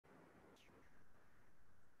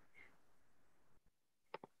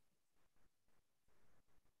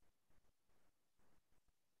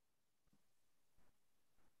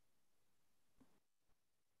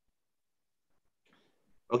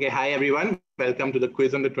Okay, hi everyone. Welcome to the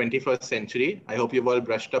quiz on the 21st century. I hope you've all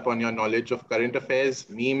brushed up on your knowledge of current affairs,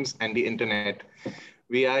 memes, and the internet.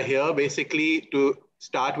 We are here basically to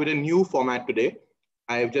start with a new format today.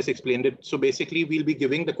 I've just explained it. So basically, we'll be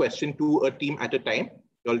giving the question to a team at a time.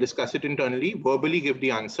 You'll discuss it internally, verbally give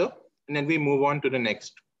the answer, and then we move on to the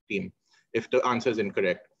next team if the answer is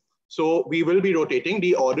incorrect. So we will be rotating.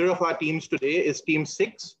 The order of our teams today is team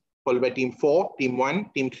 6, followed by team 4, team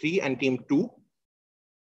 1, team 3, and team 2.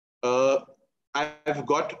 I've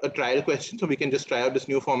got a trial question, so we can just try out this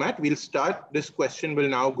new format. We'll start. This question will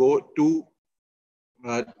now go to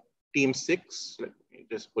team 6. Let me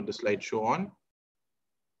just put the slideshow on.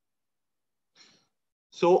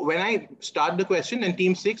 So when I start the question in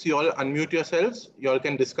team 6, you all unmute yourselves. You all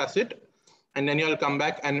can discuss it, and then you all come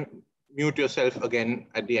back and mute yourself again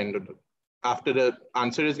at the end of the, after the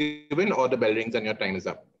answer is given or the bell rings and your time is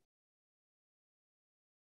up.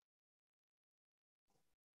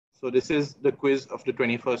 So this is the quiz of the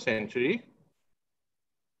 21st century.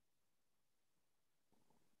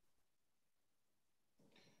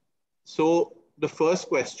 So the first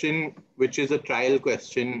question, which is a trial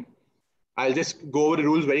question, I'll just go over the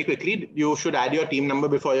rules very quickly. You should add your team number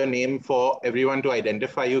before your name for everyone to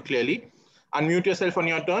identify you clearly. Unmute yourself on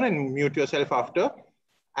your turn and mute yourself after.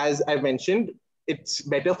 As I mentioned, it's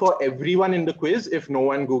better for everyone in the quiz if no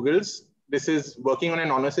one Googles. This is working on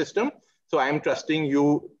an honor system. So I'm trusting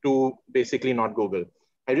you to basically not Google.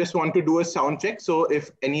 I just want to do a sound check. So if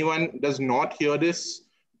anyone does not hear this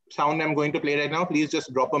sound I'm going to play right now, please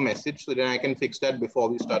just drop a message so that I can fix that before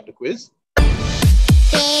we start the quiz.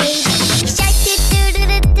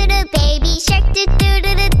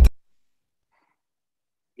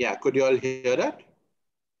 Yeah, could you all hear that?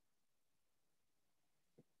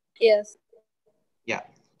 Yes. Yeah,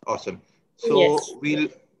 awesome. So yes. We'll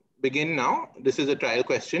begin now. This is a trial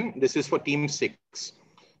question. This is for team 6.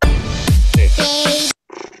 Okay.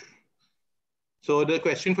 So the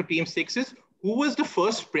question for team 6 is, who was the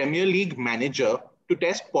first Premier League manager to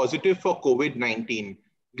test positive for COVID-19,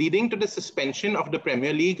 leading to the suspension of the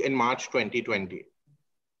Premier League in March 2020?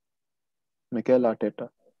 Mikel Arteta.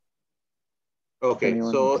 Okay,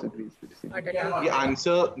 so the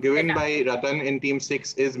answer given by Ratan in team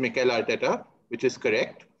 6 is Mikel Arteta, which is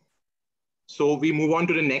correct. So we move on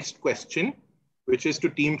to the next question, which is to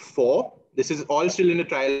team 4. This is all still in the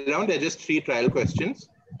trial round. There are just 3 trial questions.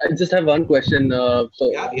 I just have one question. Can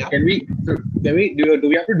we do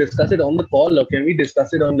we have to discuss it on the call, or can we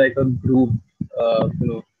discuss it on like a group, a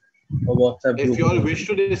WhatsApp group? If you all wish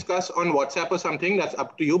to discuss on WhatsApp or something, that's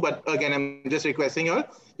up to you. But again, I'm just requesting you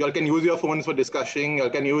all can use your phones for discussing. You all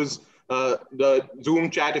can use the Zoom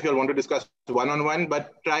chat if you all want to discuss one-on-one,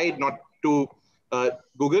 but try not to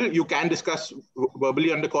Google. You can discuss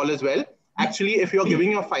verbally on the call as well. Actually, if you're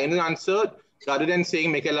giving your final answer, rather than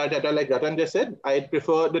saying Mikel Arteta like Ratan just said, I'd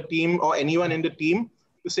prefer the team or anyone in the team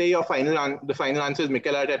to say your the final answer is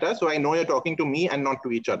Mikel Arteta. So I know you're talking to me and not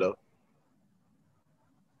to each other.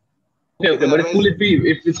 Okay, but it's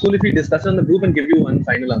cool if we discuss it on the group and give you one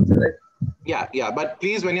final answer, right? Yeah. But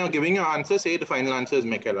please, when you're giving your answer, say the final answer is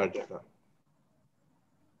Mikel Arteta.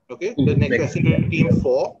 Okay. The next question to team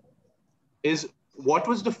 4 is, what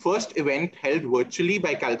was the first event held virtually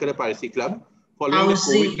by Calcutta Parsi Club following the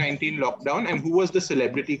COVID-19 lockdown, and who was the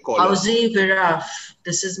celebrity caller? Housie Viraf.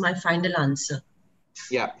 This is my final answer.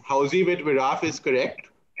 Yeah, Housie with Viraf is correct.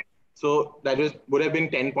 So that would have been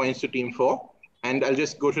 10 points to team 4. And I'll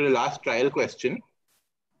just go to the last trial question.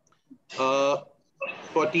 For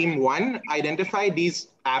team 1, identify these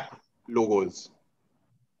app logos.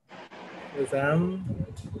 Shazam.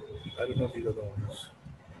 I don't know if these are the ones.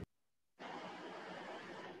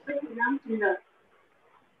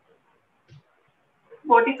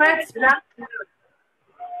 Spotify, Tinder,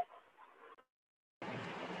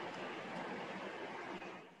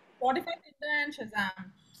 and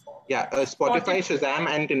Shazam. Yeah, Spotify, Shazam,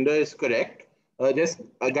 and Tinder is correct.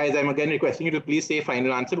 Guys, I'm again requesting you to please say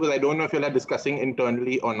final answer because I don't know if you're discussing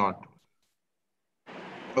internally or not.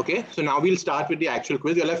 Okay, so now we'll start with the actual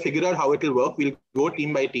quiz. You'll have figured out how it will work. We'll go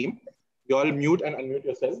team by team. You all mute and unmute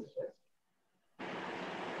yourselves.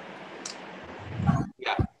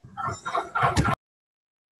 Yeah.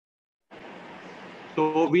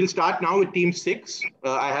 So we'll start now with team 6.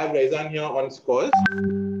 I have Riyan here on scores.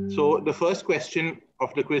 So the first question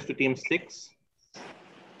of the quiz to team 6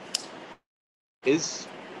 is,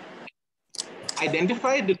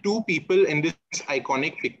 identify the 2 people in this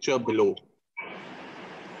iconic picture below.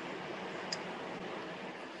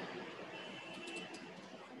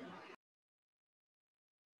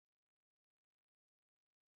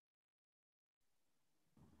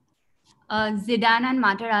 Zidane and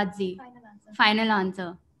Materazzi. Final answer. Final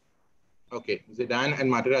answer. Okay, Zidane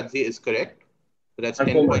and Materazzi is correct. So that's And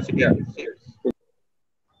 10 Koeman, points to yeah. team 6.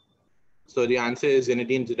 So the answer is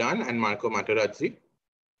Zinedine Zidane and Marco Materazzi.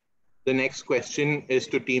 The next question is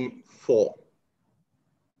to team 4.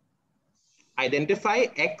 Identify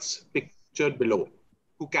X pictured below,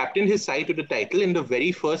 who captained his side to the title in the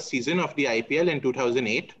very first season of the IPL in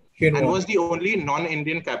 2008 and was the only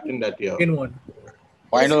non-Indian captain that year. Shane Warne.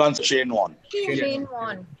 Final answer, Shane Warne. Shane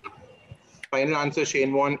Warne. Final answer,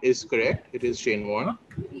 Shane Warne is correct. It is Shane Warne.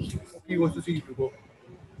 He goes to see you go.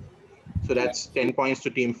 So that's 10 points to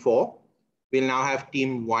team 4. We'll now have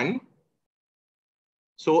team 1.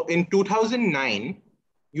 So in 2009,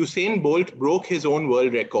 Usain Bolt broke his own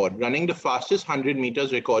world record, running the fastest 100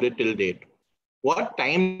 meters recorded till date. What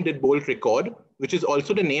time did Bolt record, which is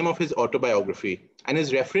also the name of his autobiography and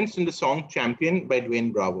is referenced in the song Champion by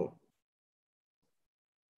Dwayne Bravo?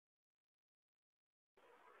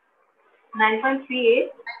 9.38.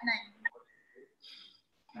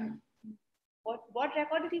 What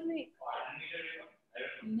record did he make?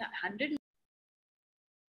 100.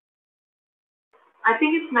 I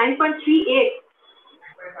think it's 9.38.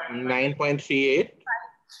 9.38.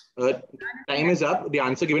 Time is up. The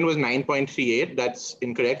answer given was 9.38. That's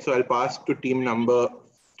incorrect. So I'll pass to team number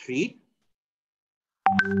 3.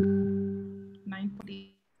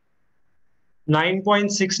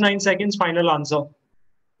 9.69 seconds, final answer.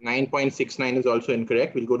 9.69 is also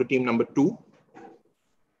incorrect. We'll go to team number 2.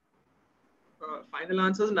 Final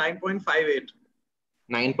answer is 9.58.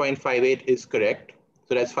 9.58 is correct.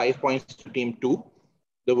 So that's 5 points to team 2.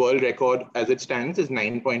 The world record as it stands is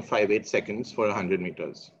 9.58 seconds for 100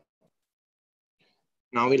 meters.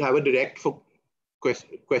 Now we'll have a direct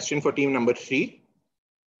question for team number 3,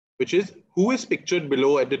 which is, who is pictured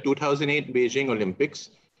below at the 2008 Beijing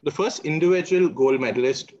Olympics, the first individual gold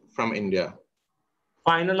medalist from India?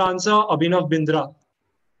 Final answer, Abhinav Bindra.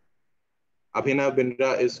 Abhinav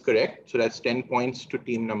Bindra is correct. So that's 10 points to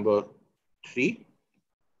team number 3.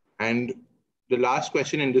 And the last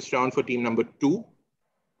question in this round for team number 2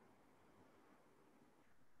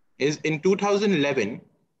 is, in 2011,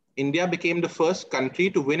 India became the first country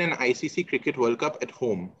to win an ICC Cricket World Cup at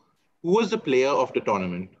home. Who was the player of the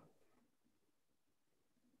tournament?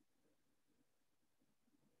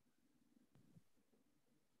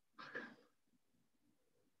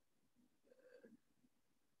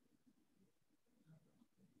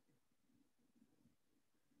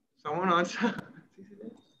 Someone answer.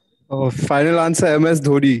 Final answer, MS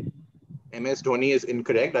Dhoni. MS Dhoni is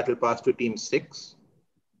incorrect. That will pass to team 6.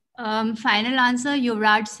 Final answer,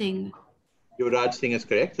 Yuvraj Singh. Yuvraj Singh is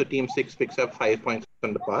correct. So team 6 picks up 5 points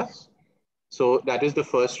on the pass. So that is the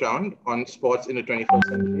first round on sports in the 21st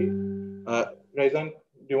century. Riyan,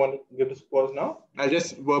 do you want to give the scores now? I'll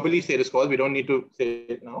just verbally say the scores. We don't need to say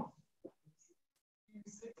it now.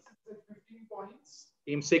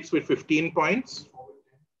 Team 6 with 15 points.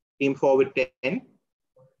 Team 4 with 10.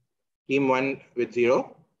 Team 1 with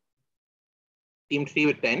 0. Team 3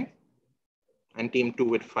 with 10. And team 2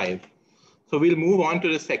 with 5. So we'll move on to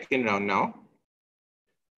the second round now.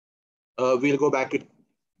 We'll go back to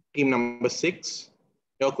team number 6.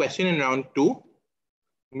 Your question in round 2.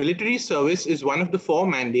 Military service is one of the 4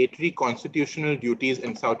 mandatory constitutional duties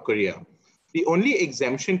in South Korea. The only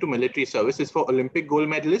exemption to military service is for Olympic gold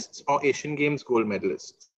medalists or Asian Games gold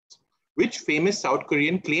medalists. Which famous South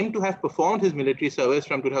Korean claimed to have performed his military service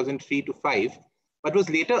from 2003 to 5, but was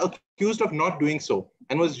later accused of not doing so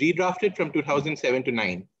and was redrafted from 2007 to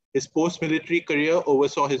 9. His post-military career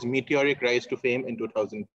oversaw his meteoric rise to fame in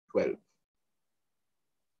 2012.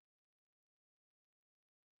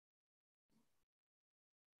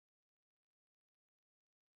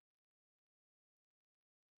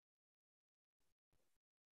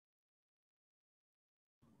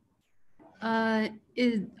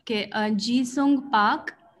 Ji Sung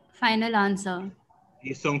Park. Final answer.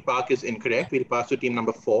 Ji Sung Park is incorrect. We'll pass to team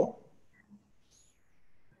number 4.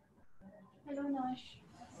 Hello, Nash.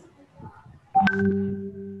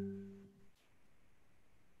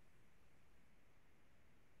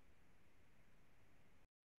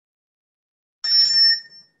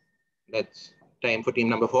 That's time for team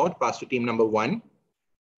number 4. Pass to team number 1.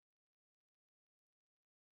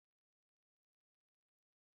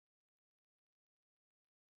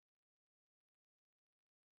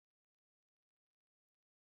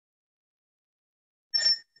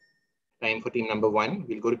 Time for team number 1.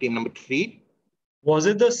 We'll go to team number 3. Was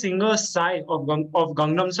it the singer Psy of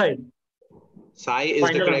Gangnam Style? Psy is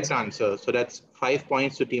the correct answer. So that's 5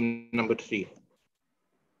 points to team number 3.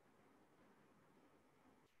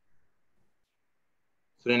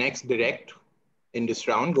 So the next direct in this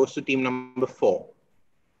round goes to team number 4.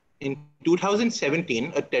 In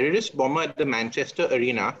 2017, a terrorist bomber at the Manchester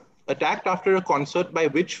Arena attacked after a concert by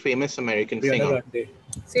which famous American singer? Grande.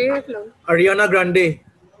 Say it loud. Ariana Grande.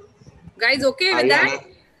 Guys, okay with Ariana.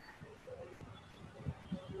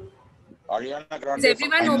 Ariana Grande. Is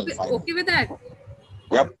everyone okay with that?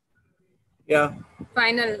 Yep. Yeah.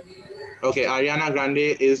 Final. Okay, Ariana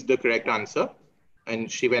Grande is the correct answer.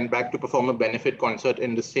 And she went back to perform a benefit concert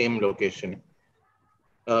in the same location.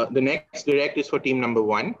 The next direct is for team number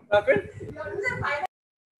 1.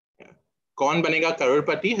 Kaun Banega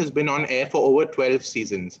Crorepati has been on air for over 12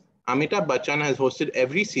 seasons. Amitabh Bachchan has hosted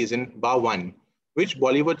every season bar one. Which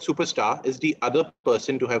Bollywood superstar is the other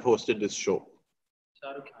person to have hosted this show?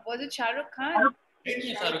 Was it Shah Rukh Khan?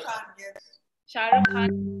 Shah Rukh Khan, yes. Shah Rukh Khan,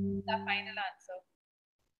 the final answer.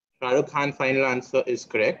 Shah Rukh Khan, final answer is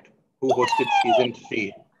correct. Who hosted season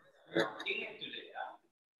 3?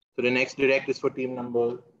 So the next direct is for team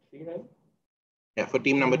number 3, right? Yeah, for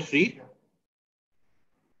team number 3.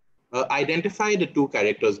 Identify the 2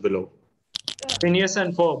 characters below. Phineas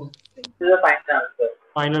and Ferb. This is the final answer.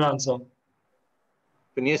 Final answer.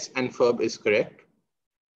 Phineas and Ferb is correct.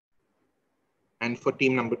 And for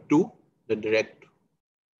team number 2, the direct.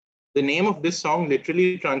 The name of this song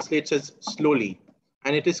literally translates as slowly,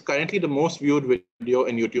 and it is currently the most viewed video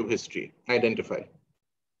in YouTube history. Identify.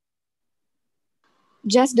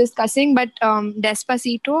 Just discussing, but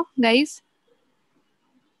Despacito, guys.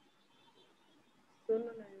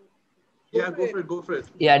 Yeah, go for it.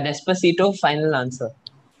 Yeah, Despacito, final answer.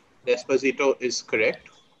 Despacito is correct.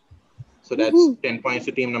 So that's 10 points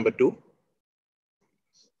to team number 2.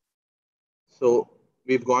 So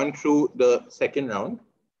we've gone through the second round.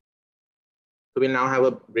 So we'll now have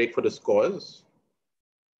a break for the scores.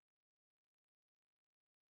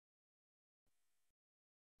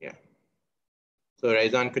 Yeah. So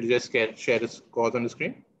Raizan, could you just share the scores on the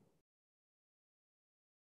screen?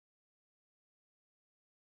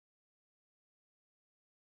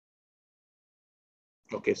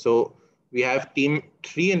 Okay, so we have team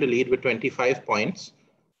 3 in the lead with 25 points,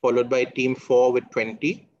 followed by team 4 with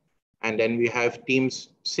 20. And then we have teams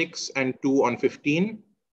 6 and 2 on 15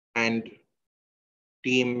 and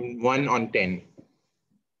team 1 on 10.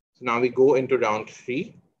 So now we go into round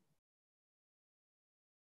 3.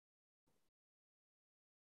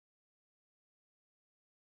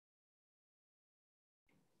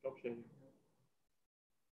 Stop sharing.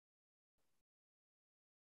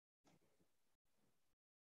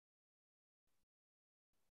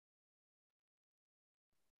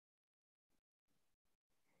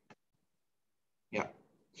 Yeah,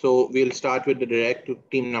 so we'll start with the direct to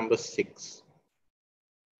team number 6.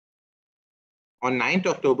 On 9th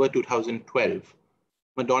October 2012,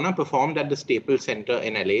 Madonna performed at the Staples Center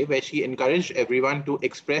in LA, where she encouraged everyone to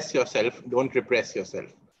express yourself, don't repress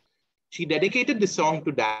yourself. She dedicated the song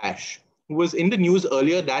to Dash, who was in the news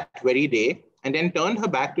earlier that very day, and then turned her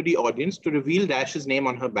back to the audience to reveal Dash's name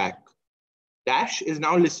on her back. Dash is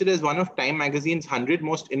now listed as one of Time magazine's 100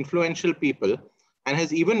 most influential people and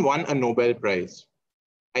has even won a Nobel Prize.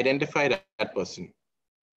 Identify that person.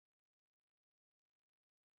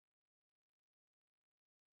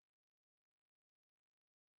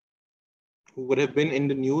 Who would have been in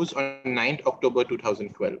the news on 9th October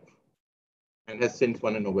 2012 and has since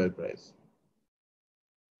won a Nobel Prize.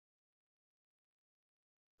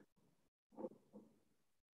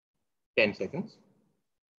 Ten seconds.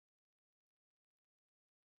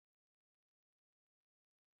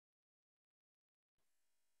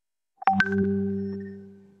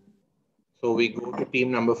 So we go to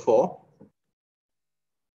team number 4.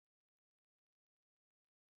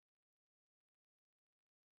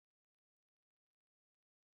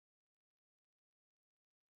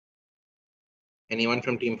 Anyone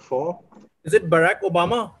from team 4? Is it Barack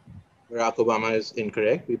Obama? Barack Obama is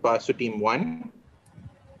incorrect. We pass to team 1.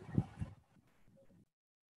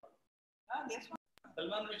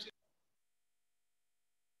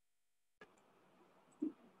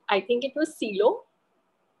 I think it was CeeLo.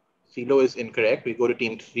 CeeLo is incorrect. We go to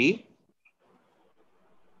team 3.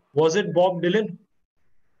 Was it Bob Dylan?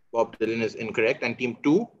 Bob Dylan is incorrect. And team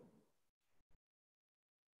 2?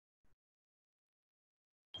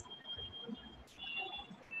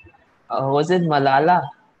 Was it Malala?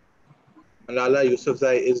 Malala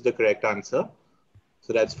Yousafzai is the correct answer.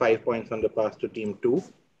 So that's 5 points on the pass to team 2.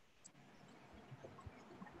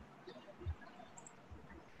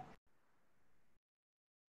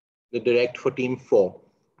 The direct for team 4.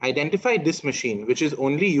 Identify this machine, which is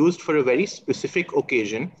only used for a very specific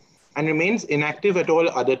occasion and remains inactive at all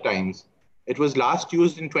other times. It was last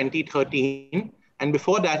used in 2013, and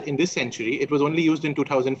before that, in this century, it was only used in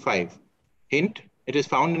 2005. Hint, it is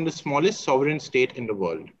found in the smallest sovereign state in the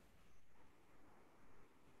world.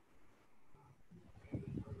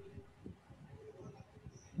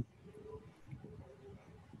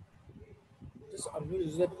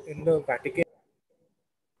 Is it in the Vatican?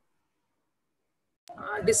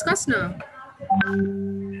 Discuss now.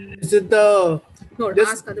 Is it the No,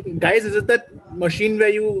 just, ask other people. guys? Is it that machine where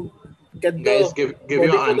you get Guys, the give your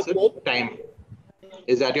body for the answer. Pope? Time.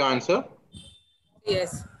 Is that your answer?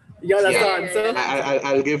 Yes. Yeah, that's Yeah. the answer.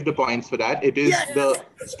 I'll give the points for that. It is the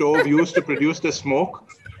stove used to produce the smoke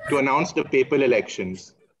to announce the papal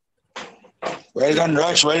elections. Well done,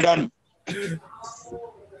 Rush. Well done.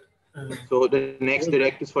 So the next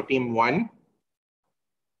direct is for team 1.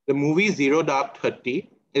 The movie Zero Dark 30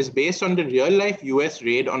 is based on the real-life US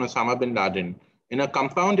raid on Osama bin Laden in a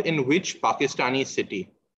compound in which Pakistani city?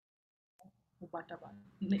 Obatabad.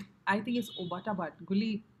 I think it's Obatabad.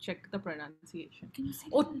 Guli, check the pronunciation.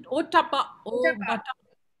 Otabad.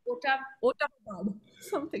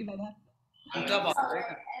 Something like that. Otabad.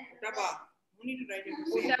 You need to write it.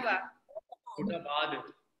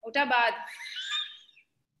 Otabad.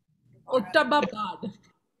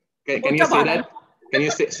 Can you say that?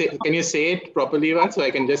 Can you say it properly once so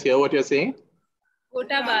I can just hear what you're saying?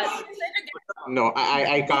 Otabad. No,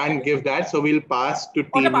 I can't give that. So we'll pass to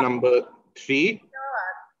team number 3.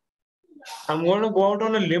 I'm going to go out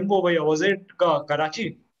on a limb over here. Was it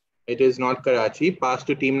Karachi? It is not Karachi. Pass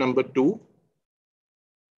to team number 2.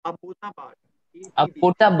 Abbottabad.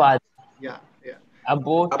 Abbottabad. Yeah.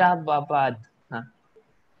 Abbottabad. Huh.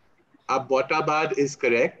 Abbottabad is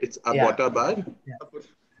correct. It's Abbottabad. Yeah.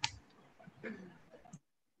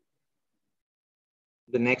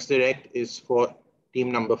 The next direct is for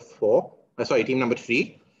team number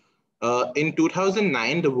 3. In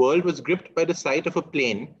 2009, the world was gripped by the sight of a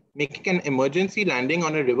plane making an emergency landing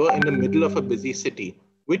on a river in the middle of a busy city.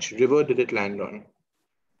 Which river did it land on?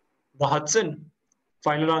 The Hudson.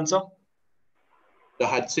 Final answer. The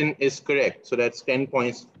Hudson is correct. So that's 10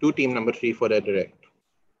 points to team number 3 for that direct.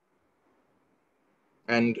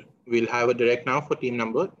 And we'll have a direct now for team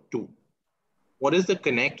number 2. What is the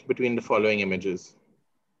connect between the following images?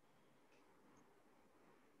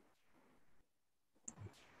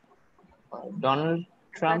 Donald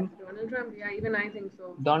Trump. Donald Trump, yeah, even I think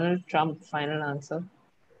so. Donald Trump, final answer.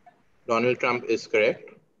 Donald Trump is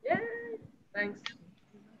correct. Yeah, thanks.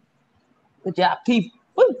 Good job, people.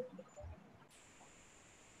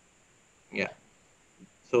 Yeah.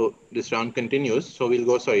 So this round continues. So we'll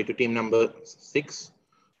go, to team number 6.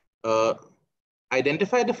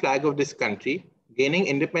 Identify the flag of this country, gaining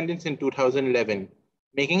independence in 2011,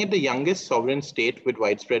 making it the youngest sovereign state with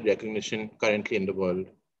widespread recognition currently in the world.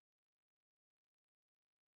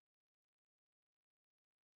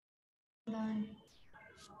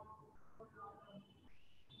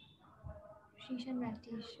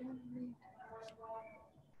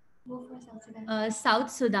 South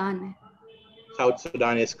Sudan. South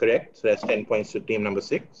Sudan is correct. So that's 10 points to team number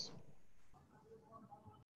 6.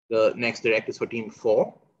 The next direct is for team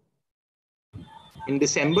 4. In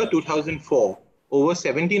December 2004, over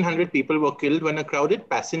 1,700 people were killed when a crowded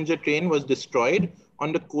passenger train was destroyed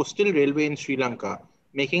on the coastal railway in Sri Lanka,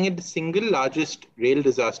 making it the single largest rail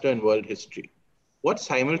disaster in world history. What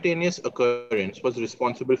simultaneous occurrence was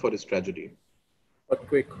responsible for this tragedy?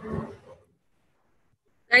 Earthquake.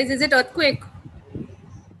 Guys, is it earthquake?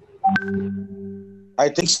 I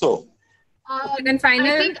think so. Then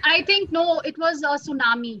final. I think no, it was a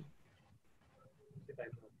tsunami.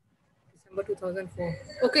 December 2004.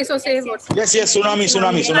 Okay, so say what? Yes, tsunami.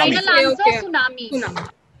 Final answer, Okay. tsunami.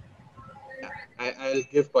 I'll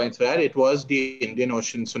give points for that. It was the Indian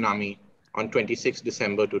Ocean tsunami on 26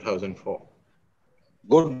 December 2004.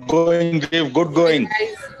 Good going, Dave. Good going.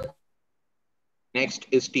 Next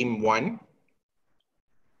is team 1.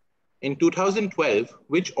 In 2012,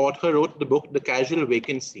 which author wrote the book The Casual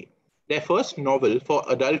Vacancy, their first novel for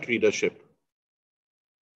adult readership?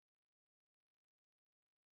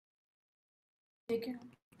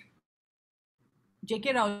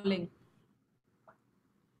 J.K. Rowling.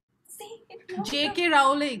 J.K.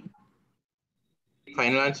 Rowling.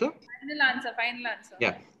 Final answer? Final answer.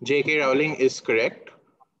 Yeah, J.K. Rowling is correct.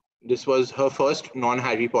 This was her first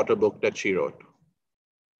non-Harry Potter book that she wrote.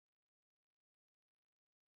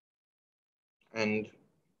 And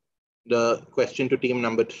the question to team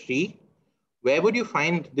number 3, where would you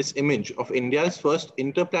find this image of India's first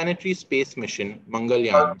interplanetary space mission,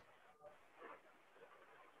 Mangalyaan?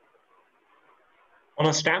 On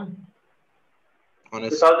a stamp. On a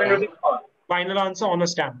stamp. Final answer, on a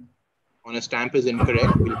stamp. On a stamp is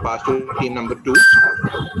incorrect. We'll pass to team number 2.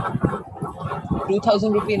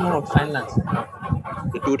 2,000 rupee note, final answer.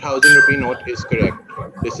 The 2,000 rupee note is correct.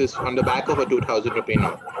 This is on the back of a 2,000 rupee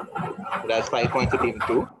note. So that's 5 points to team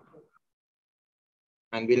 2.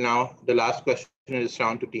 And we'll now, the last question is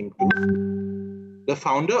round to team 2. The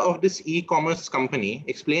founder of this e-commerce company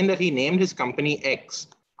explained that he named his company X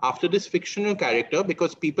after this fictional character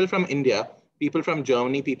because people from India, people from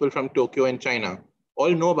Germany, people from Tokyo and China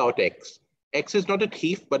all know about X. X is not a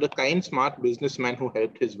thief, but a kind, smart businessman who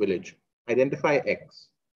helped his village. Identify X.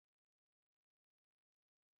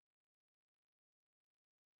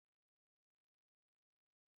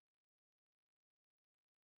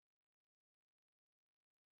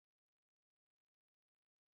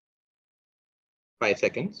 Five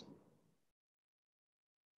seconds.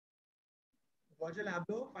 Virgil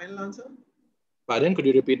Abloh, final answer. Pardon, could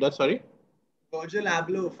you repeat that? Sorry. Virgil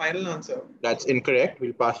Abloh, final answer. That's incorrect.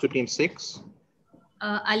 We'll pass to team 6.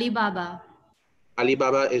 Alibaba.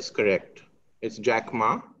 Alibaba is correct. It's Jack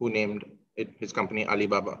Ma who named his company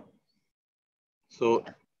Alibaba. So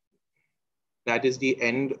that is the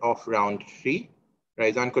end of round 3.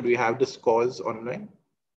 Raizan, could we have the scores online?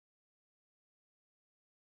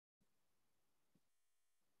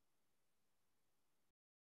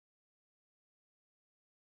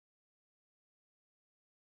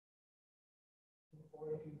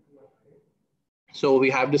 So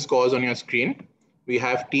we have the scores on your screen. We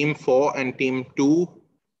have team 4 and team 2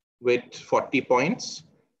 with 40 points,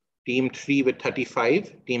 team 3 with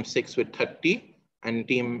 35, team 6 with 30, and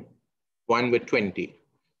team 1 with 20.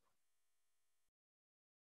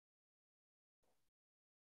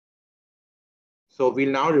 So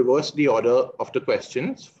we'll now reverse the order of the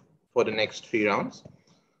questions for the next 3 rounds.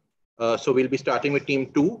 So we'll be starting with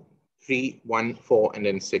team 2, 3, 1, 4, and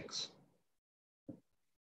then 6.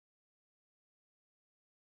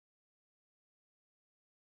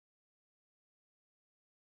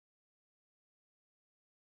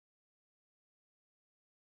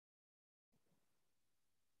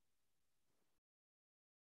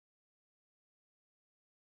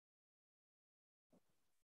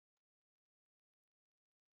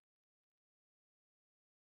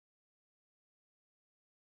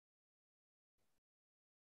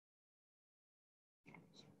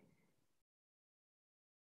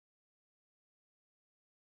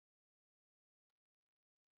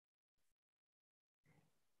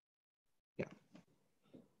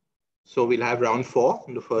 So we'll have round 4,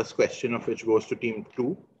 the first question of which goes to team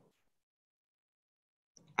 2.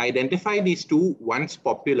 Identify these 2 once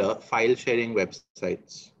popular file sharing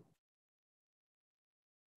websites.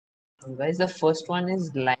 Guys, the first one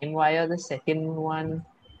is LimeWire, the second one.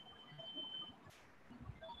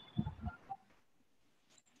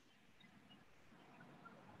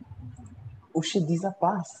 Oh shit, these are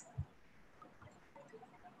past.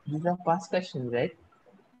 These are past questions, right?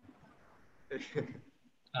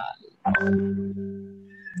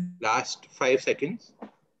 Last 5 seconds.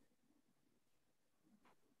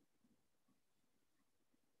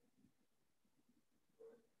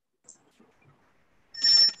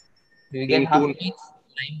 Do you get half points?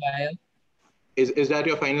 LimeWire. Is that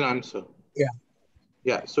your final answer? Yeah.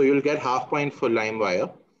 Yeah, so you'll get half point for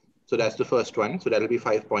LimeWire. So that's the first one. So that'll be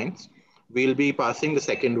 5 points. We'll be passing the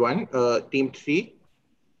second one. Team 3.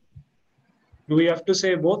 Do we have to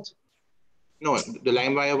say both? No, the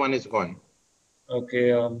LimeWire one is gone.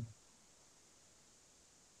 Okay.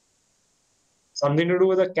 Something to do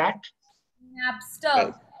with a cat?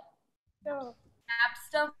 Napster.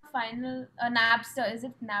 Napster final. Napster. Is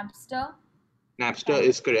it Napster? Napster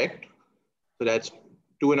is correct. So that's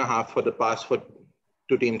 2.5 for the pass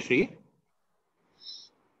to team 3.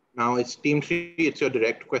 Now it's team 3. It's your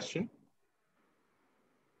direct question.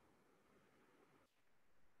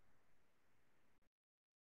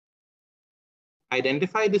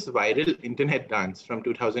 Identify this viral internet dance from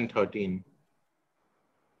 2013.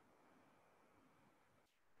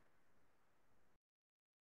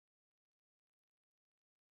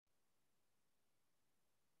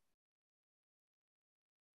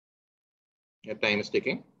 Your time is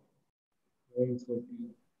ticking.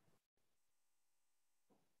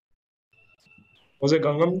 Was it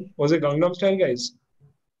Gangnam Style, guys?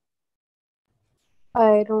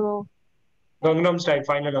 I don't know. Gangnam Style,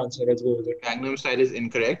 final answer. Let's go with it. Gangnam Style is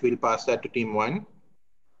incorrect. We'll pass that to team 1.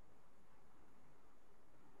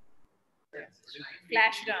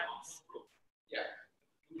 Flash dance.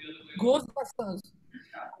 Ghostbusters.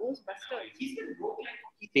 Ghostbusters.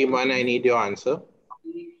 Team 1, I need your answer.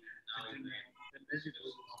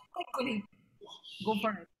 Quickly. Go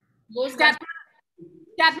for it. Ghostbusters.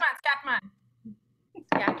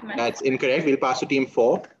 Catman. That's incorrect. We'll pass to team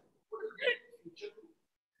 4.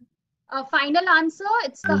 Final answer,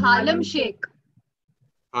 it's the Harlem Shake.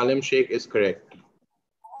 Harlem Shake is correct.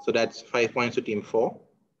 So that's 5 points to team 4.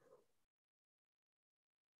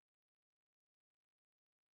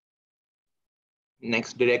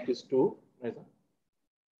 Next direct is 2.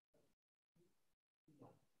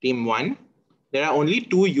 Team 1. There are only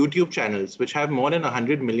 2 YouTube channels which have more than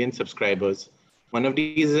 100 million subscribers. One of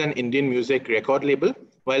these is an Indian music record label,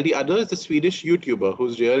 while the other is a Swedish YouTuber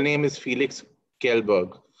whose real name is Felix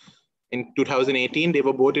Kjellberg. In 2018, they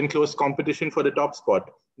were both in close competition for the top spot,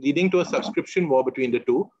 leading to a subscription war between the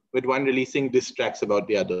two, with one releasing diss tracks about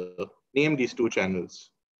the other. Name these 2 channels.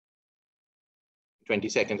 20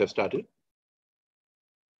 seconds have started.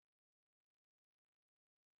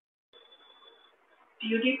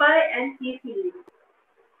 PewDiePie and T-Series.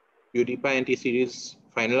 PewDiePie and T-Series,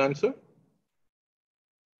 final answer?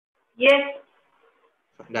 Yes.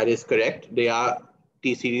 That is correct. They are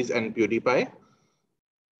T-Series and PewDiePie.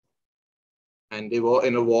 And they were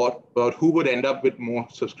in a war about who would end up with more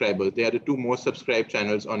subscribers. They are the 2 most subscribed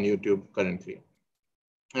channels on YouTube currently.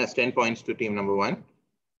 That's 10 points to team number 1.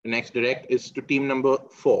 The next direct is to team number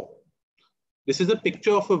 4. This is a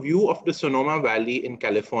picture of a view of the Sonoma Valley in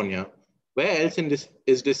California. Where else in this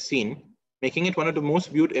is this seen, making it one of the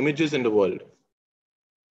most viewed images in the world?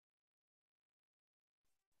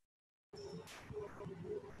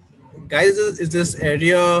 Guys, is this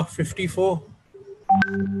area 54?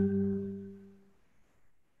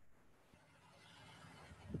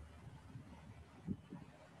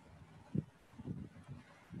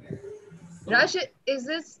 Rush, is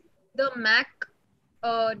this the Mac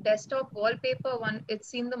desktop wallpaper one? It's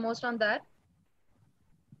seen the most on that.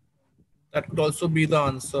 That could also be the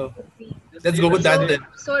answer. Let's go with that then.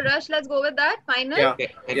 So Rush, let's go with that. Final. Yeah.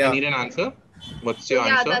 Okay. I need an answer. What's your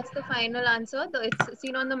yeah, answer? that's the final answer. It's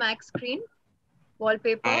seen on the Mac screen.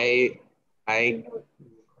 Wallpaper. I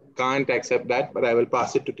can't accept that, but I will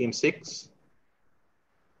pass it to team 6.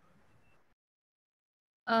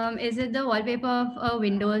 Is it the wallpaper of a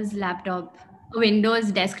Windows laptop? A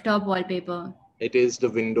Windows desktop wallpaper? It is the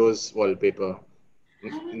Windows wallpaper,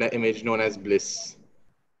 the image known as Bliss.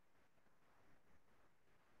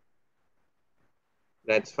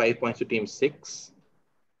 That's 5 points to team 6.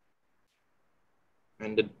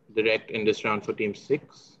 And the direct in this round for team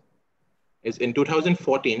 6 is in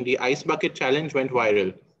 2014, the Ice Bucket Challenge went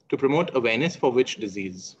viral to promote awareness for which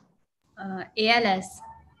disease? ALS.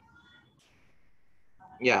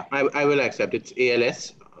 Yeah, I will accept. It's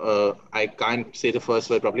ALS. I can't say the first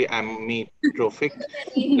word properly. Amyotrophic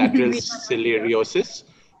lateral sclerosis.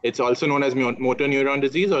 It's also known as motor neuron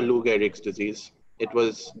disease or Lou Gehrig's disease. It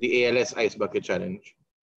was the ALS Ice Bucket Challenge.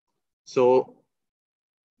 So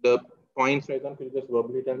the points right now, could you just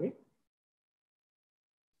verbally tell me?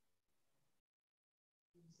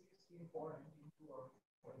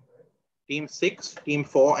 Team 6, Team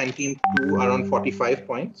 4, and Team 2 are on 45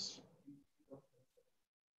 points.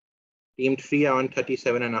 Team 3 are on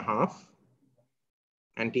 37.5.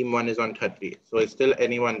 And Team 1 is on 30. So it's still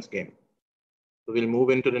anyone's game. So we'll move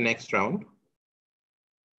into the next round.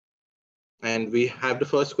 And we have the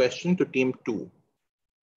first question to Team 2.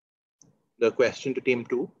 The question to Team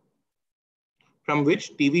 2. From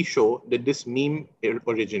which TV show did this meme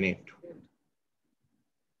originate?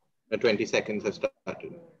 The 20 seconds have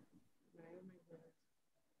started.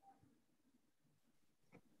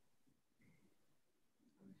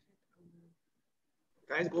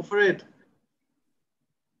 Guys, go for it.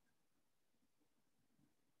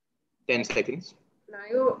 10 seconds.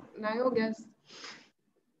 Nayo guess.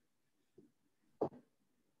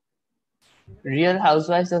 Real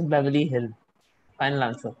Housewives of Beverly Hills. Final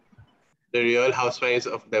answer. The Real Housewives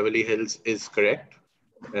of Beverly Hills is correct.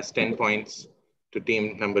 That's 10 points to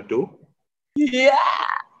team number 2. Yeah.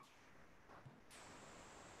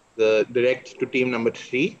 The direct to team number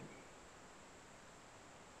 3.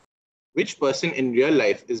 Which person in real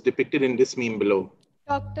life is depicted in this meme below?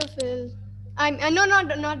 Dr. Phil. No,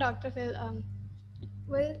 not Dr. Phil.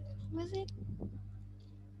 Well, was it?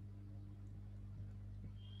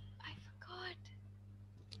 I forgot.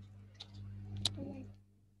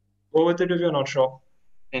 Go with it if you're not sure.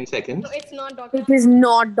 10 seconds. No, it's not Dr. It is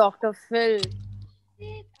not Dr. Phil.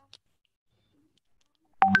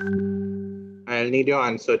 I'll need your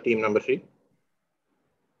answer, team number 3.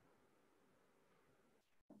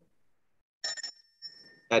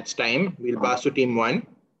 That's time. We'll pass to team 1.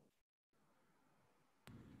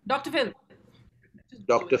 Dr. Phil.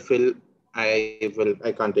 Dr. Phil, I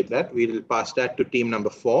can't take that. We'll pass that to team number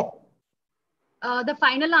 4. The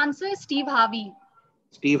final answer is Steve Harvey.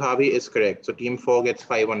 Steve Harvey is correct. So team 4 gets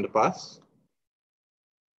 5 on the pass.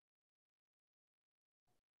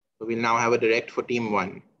 So we'll now have a direct for team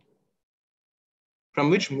 1. From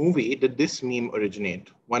which movie did this meme originate?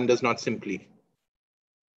 One does not simply.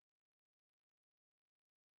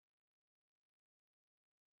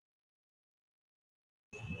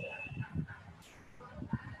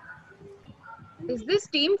 Is this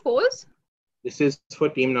Team 4's? This is for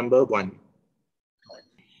team number 1.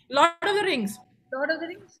 Lord of the Rings. Lord of the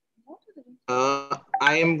Rings.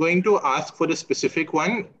 I am going to ask for the specific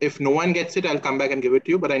one. If no one gets it, I'll come back and give it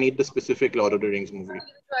to you, but I need the specific Lord of the Rings movie.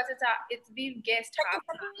 We've guessed half.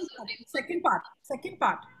 Second part. Second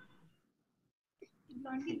part.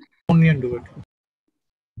 Only undo it.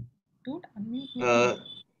 Don't unmute me.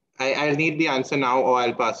 I'll need the answer now or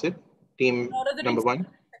I'll pass it. Team number 1.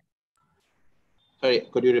 Sorry,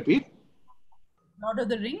 could you repeat? Lord of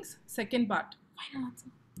the Rings, second part. Final answer.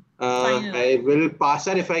 I will pass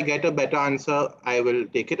that. If I get a better answer, I will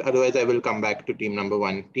take it. Otherwise, I will come back to team number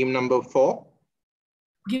 1. Team number 4.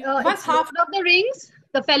 It's Lord of the Rings,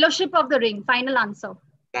 The Fellowship of the Ring. Final answer.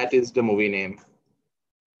 That is the movie name.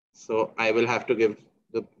 So I will have to give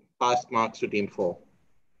the past marks to team 4.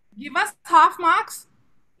 Give us half marks.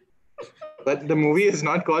 But the movie is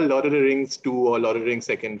not called Lord of the Rings 2 or Lord of the Rings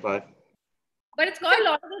second part. But it's called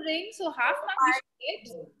Lord of the Rings, so half mark we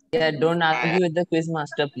should get. Yeah, don't argue with the quiz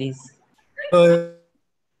master, please. So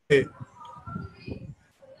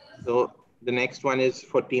the next one is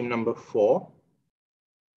for team number 4.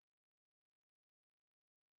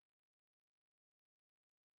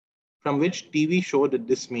 From which TV show did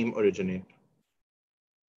this meme originate?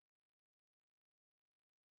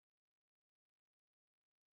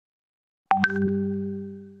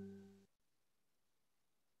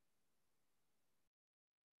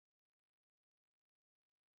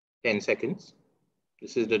 Ten seconds.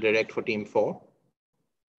 This is the direct for team 4.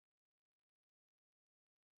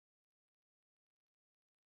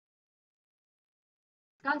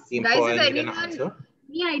 Team Guys, 4, is I need an anyone answer.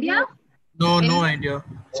 any idea? No idea.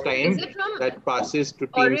 This time Is it from that passes to team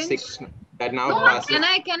Orange? 6. That now No, passes. can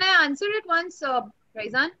I answer it once,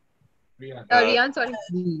 Raizan? Riyan, sorry.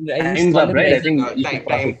 Time's up, right? I think you should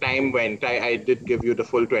pass it. Time went. I did give you the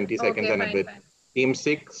full 20 seconds and a bit. Fine. Team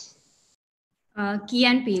 6. Key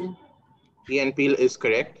and Peele. Key and Peele is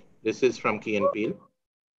correct. This is from Key and Peele.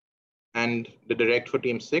 And the direct for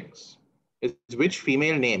team 6 is which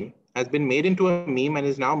female name has been made into a meme and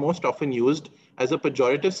is now most often used as a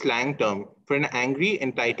pejorative slang term for an angry,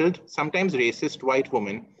 entitled, sometimes racist white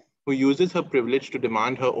woman who uses her privilege to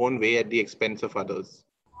demand her own way at the expense of others?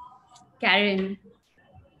 Karen.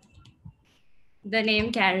 The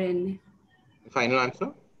name Karen. Final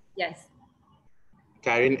answer? Yes.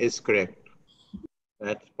 Karen is correct.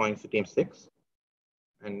 That points to team 6.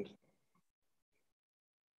 And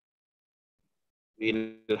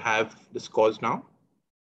we'll have the scores now.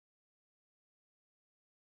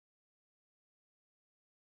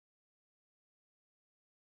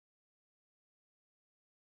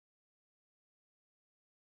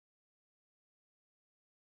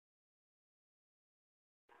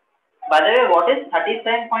 By the way, what is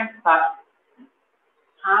 37.5?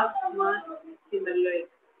 Half mark similar.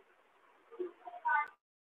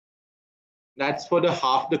 That's for the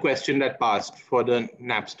half the question that passed for the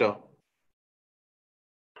Napster.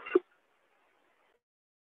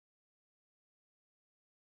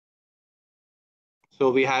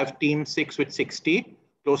 So we have team 6 with 60,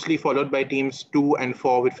 closely followed by teams 2 and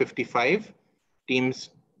 4 with 55, teams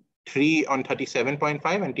 3 on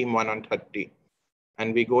 37.5 and team 1 on 30.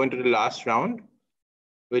 And we go into the last round,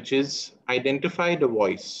 which is identify the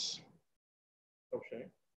voice. Okay.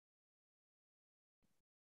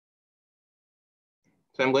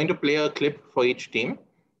 So I'm going to play a clip for each team,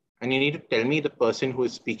 and you need to tell me the person who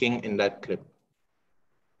is speaking in that clip.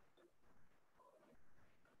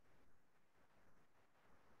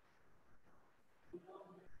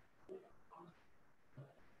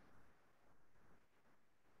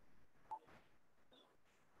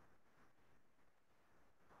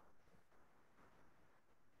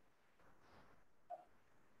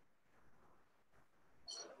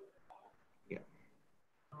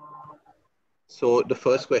 So the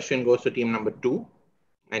first question goes to team number 2.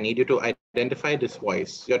 I need you to identify this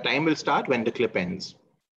voice. Your time will start when the clip ends.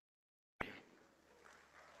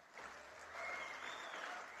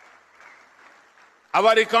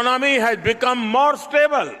 Our economy has become more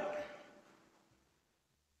stable.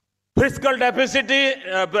 Fiscal deficit is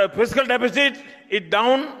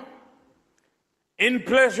down.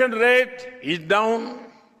 Inflation rate is down.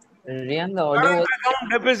 Riyan, the audio Current account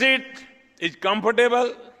deficit is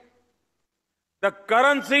comfortable. The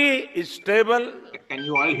currency is stable. Can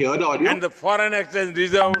you all hear the audio? And the foreign exchange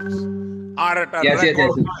reserves are at a Yes,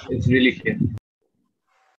 record. it's really clear.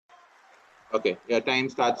 Okay, your time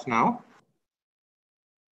starts now.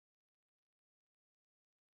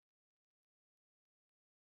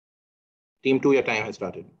 Team 2, your time has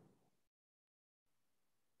started.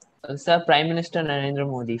 Sir, Prime Minister Narendra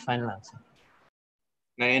Modi, final answer.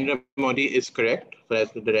 Narendra Modi is correct. So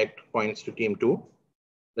that's the direct points to team 2.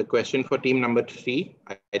 The question for team number 3,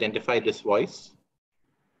 identify this voice.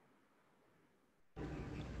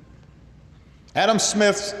 Adam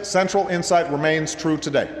Smith's central insight remains true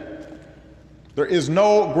today. There is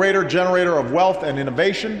no greater generator of wealth and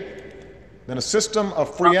innovation than a system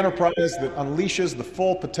of free enterprise that unleashes the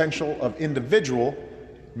full potential of individual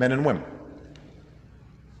men and women.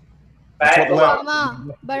 That's what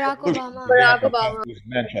led Barack Obama. Barack Obama.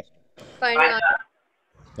 Manchester.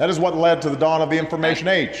 That is what led to the dawn of the information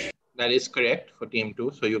age. That is correct for team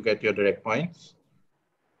 2, so you get your direct points.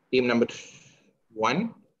 Team number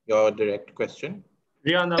 1, your direct question.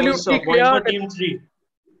 Riyan, that was points for team 3.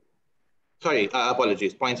 Sorry,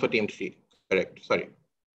 apologies. Points for team 3. Correct. Sorry.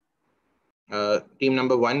 Team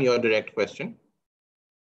number 1, your direct question.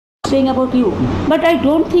 Saying about you, but I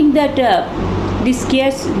don't think that this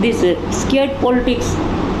scared politics,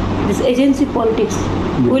 this agency politics,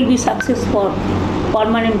 will be success for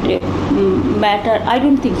permanent matter. I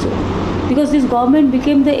don't think so, because this government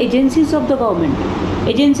became the agencies of the government,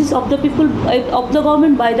 agencies of the people, of the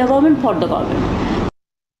government, by the government, for the government.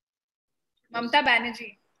 Mamata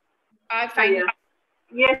Banerjee. Fine.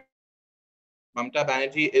 Yes. Mamata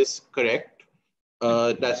Banerjee is correct.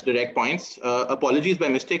 That's direct points. Apologies, by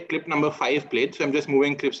mistake, clip number 5 played. So I'm just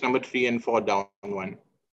moving clips number 3 and 4 down 1.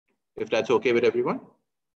 If that's okay with everyone.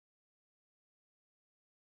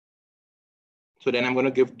 So then I'm going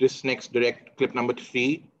to give this next direct clip number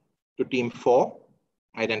 3 to team 4.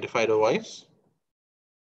 Identify the voice.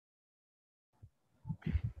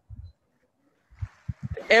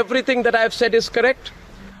 Everything that I have said is correct.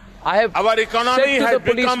 I have said to the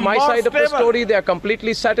police my side of the story. They are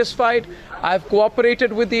completely satisfied. I have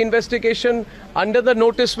cooperated with the investigation under the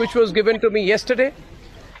notice which was given to me yesterday.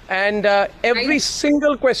 And every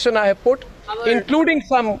single question I have put, including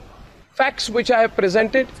some facts which I have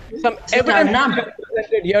presented, some evidence which I have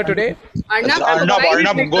presented here today.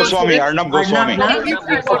 Arnab Goswami.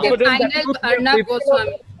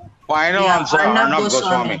 Final answer, Arnab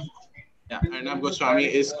Goswami. Yeah, Arnab Goswami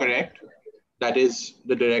is correct. That is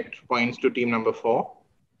the direct points to team number 4.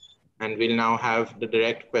 And we'll now have the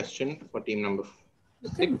direct question for team number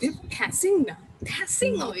 6. Passing now.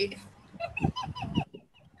 Passing away.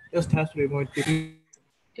 Just has to be more.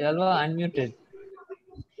 Unmuted.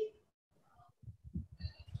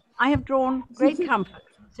 I have drawn great comfort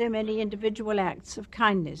from so many individual acts of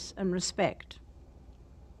kindness and respect.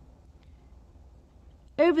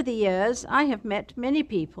 Over the years, I have met many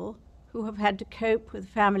people who have had to cope with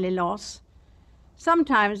family loss,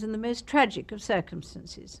 sometimes in the most tragic of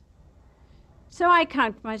circumstances. So I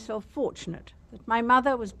count myself fortunate that my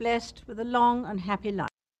mother was blessed with a long and happy life.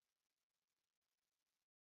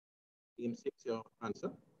 Team 6, your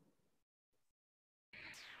answer.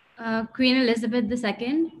 Queen Elizabeth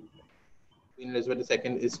II. Queen Elizabeth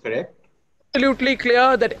II is correct. Absolutely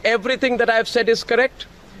clear that everything that I have said is correct.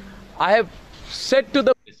 I have said to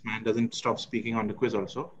the... This man doesn't stop speaking on the quiz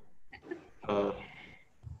also.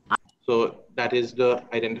 So that is the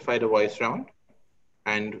identify the voice round.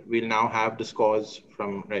 And we'll now have the scores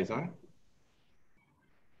from Riyan.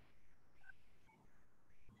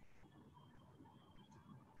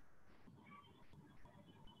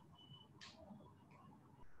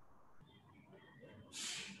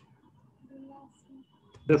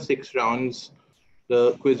 The 6 rounds,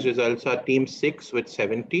 the quiz results are team 6 with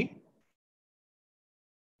 70.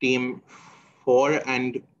 Team 4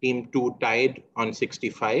 and team 2 tied on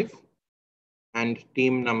 65. And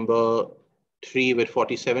team number 3 with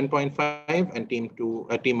 47.5 and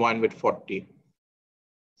team 1 with 40.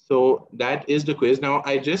 So that is the quiz. Now,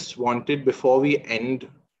 I just wanted, before we end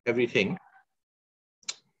everything,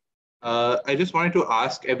 I just wanted to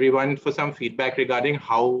ask everyone for some feedback regarding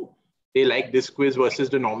how they like this quiz versus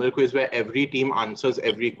the normal quiz where every team answers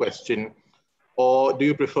every question. Or do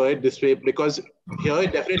you prefer it this way? Because here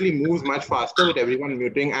it definitely moves much faster with everyone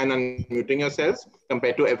muting and unmuting yourselves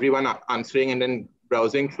compared to everyone answering and then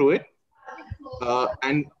browsing through it.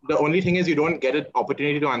 And the only thing is you don't get an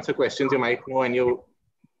opportunity to answer questions you might know and you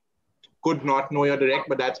could not know your direct,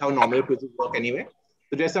 but that's how normal quizzes work anyway.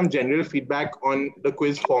 So just some general feedback on the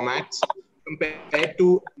quiz formats compared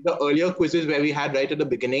to the earlier quizzes where we had right at the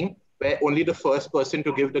beginning, where only the first person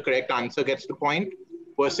to give the correct answer gets the point,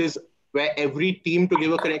 versus where every team to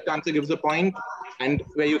give a correct answer gives a point, and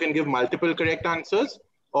where you can give multiple correct answers,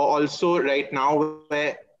 or also right now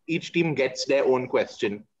where each team gets their own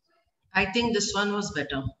question. I think this one was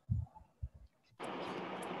better.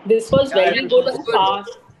 This was very good and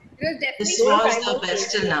fast. This was the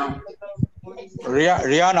best till now.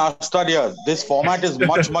 Riyan Astadia, this format is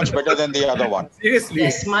much better than the other one. Seriously.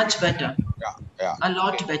 Yes, much better. Yeah, Yeah. A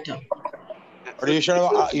lot better. But you should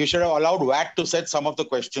have allowed VAT to set some of the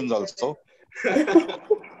questions also.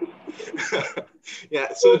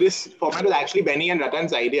 Yeah, so this format is actually Benny and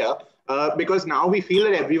Ratan's idea because now we feel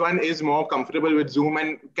that everyone is more comfortable with Zoom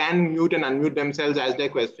and can mute and unmute themselves as their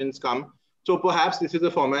questions come. So perhaps this is a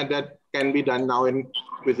format that can be done now in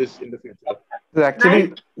quizzes in the future.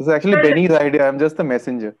 This is actually Benny's idea. I'm just the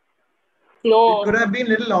messenger. No. It could have been a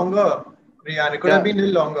little longer, Riyan. It could have been a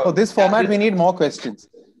little longer. For this format, we need more questions.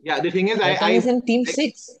 Yeah, the thing is, Ratan is in team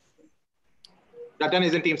 6. Ratan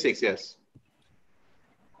is in team 6, yes.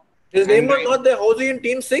 His name was not there. How is he in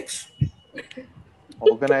team 6?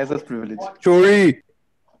 Organizer's privilege. Chori.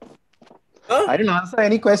 Huh? I didn't answer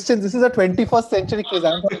any questions. This is a 21st century quiz.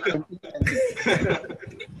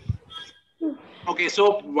 Okay,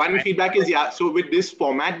 so one feedback is, yeah, so with this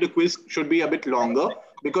format, the quiz should be a bit longer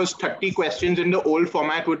because 30 questions in the old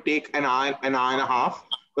format would take an hour and a half.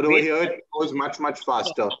 But over here, it goes much, much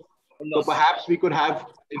faster. So perhaps we could have,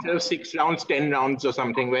 instead of 6 rounds, 10 rounds or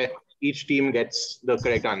something where each team gets the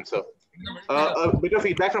correct answer. A bit of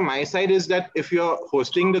feedback from my side is that if you're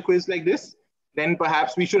hosting the quiz like this, then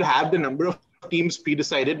perhaps we should have the number of teams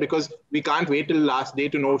pre-decided because we can't wait till the last day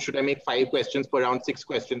to know, should I make 5 questions per round, 6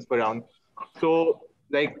 questions per round. So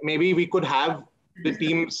like maybe we could have the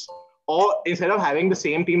teams, or instead of having the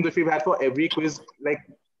same teams if we've had for every quiz, like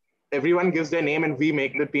everyone gives their name and we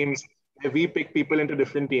make the teams, we pick people into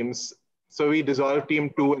different teams. So we dissolve team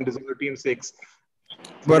 2 and dissolve team 6.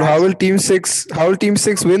 But how will team 6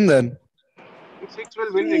 win then? Team 6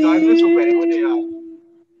 will win regardless of wherever they are.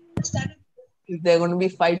 If there are going to be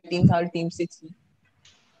 5 teams, how will team 6 win?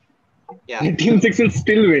 Yeah. Team 6 will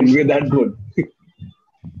still win. We're that good.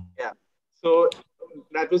 Yeah. So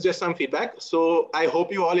that was just some feedback. So I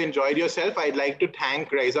hope you all enjoyed yourself. I'd like to thank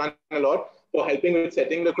Raizan a lot for helping with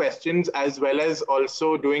setting the questions as well as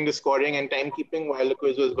also doing the scoring and timekeeping while the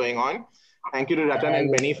quiz was going on. Thank you to Ratan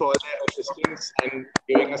and Benny for their assistance and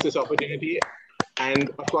giving us this opportunity. And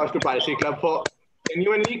of course to Parsi Club for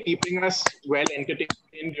genuinely keeping us well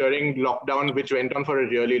entertained during lockdown, which went on for a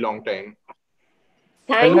really long time.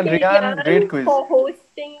 Thank you, Riyan, great quiz. for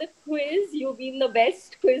hosting the quiz. You've been the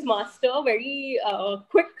best quiz master, very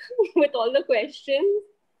quick with all the questions.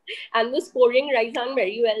 And the scoring, Raizan,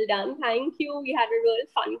 very well done. Thank you. We had a real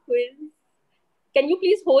fun quiz. Can you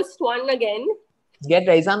please host one again? Get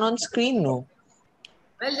Raizan on screen, no?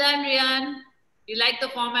 Well done, Riyan. You like the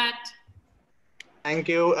format? Thank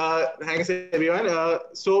you. Thanks, everyone.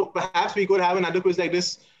 So perhaps we could have another quiz like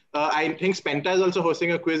this. I think Spenta is also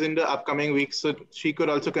hosting a quiz in the upcoming weeks, so she could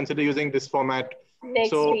also consider using this format.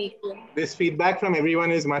 Next week. This feedback from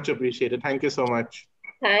everyone is much appreciated. Thank you so much.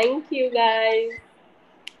 Thank you, guys.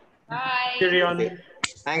 Bye. Okay.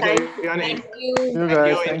 Thanks, everyone. Thank you. You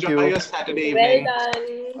guys, thank Enjoy you. your Saturday Well evening.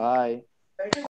 done. Bye.